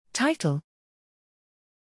Title: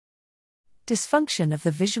 Dysfunction of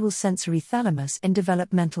the visual sensory thalamus in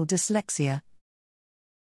developmental dyslexia.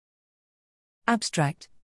 Abstract: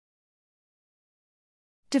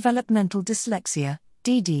 Developmental dyslexia,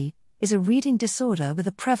 DD, is a reading disorder with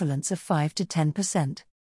a prevalence of 5 to 10%.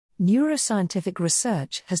 Neuroscientific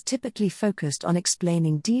research has typically focused on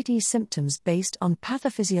explaining DD symptoms based on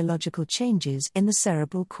pathophysiological changes in the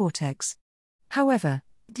cerebral cortex. However,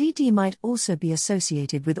 DD might also be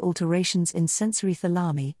associated with alterations in sensory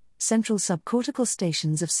thalami, central subcortical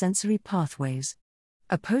stations of sensory pathways.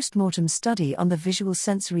 A post-mortem study on the visual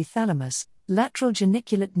sensory thalamus, lateral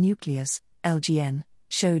geniculate nucleus, LGN,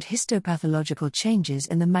 showed histopathological changes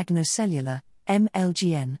in the magnocellular,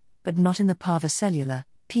 MLGN, but not in the parvocellular,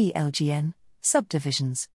 PLGN,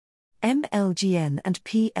 subdivisions. MLGN and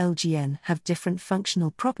PLGN have different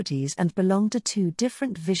functional properties and belong to two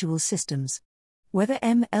different visual systems. Whether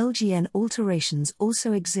MLGN alterations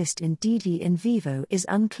also exist in DD in vivo is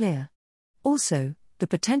unclear. Also, the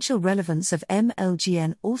potential relevance of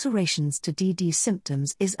MLGN alterations to DD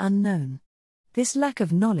symptoms is unknown. This lack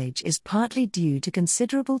of knowledge is partly due to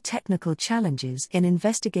considerable technical challenges in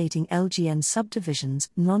investigating LGN subdivisions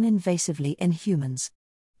non-invasively in humans.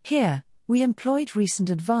 Here, we employed recent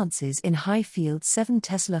advances in high-field 7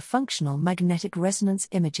 Tesla functional magnetic resonance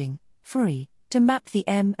imaging, FRI, to map the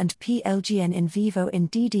M and PLGN in vivo in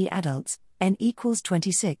DD adults, N equals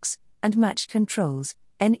 26, and matched controls,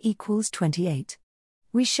 N equals 28.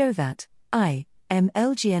 We show that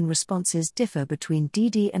MLGN responses differ between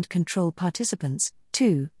DD and control participants.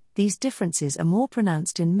 2. These differences are more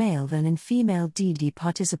pronounced in male than in female DD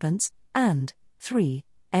participants, and 3.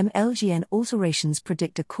 MLGN alterations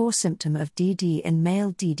predict a core symptom of DD in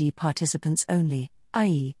male DD participants only,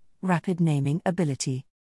 i.e., rapid naming ability.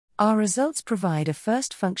 Our results provide a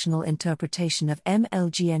first functional interpretation of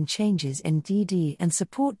MLGN changes in DD and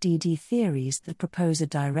support DD theories that propose a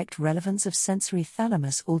direct relevance of sensory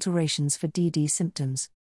thalamus alterations for DD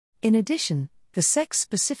symptoms. In addition, the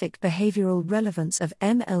sex-specific behavioral relevance of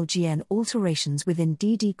MLGN alterations within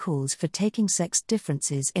DD calls for taking sex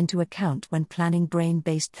differences into account when planning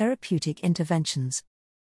brain-based therapeutic interventions.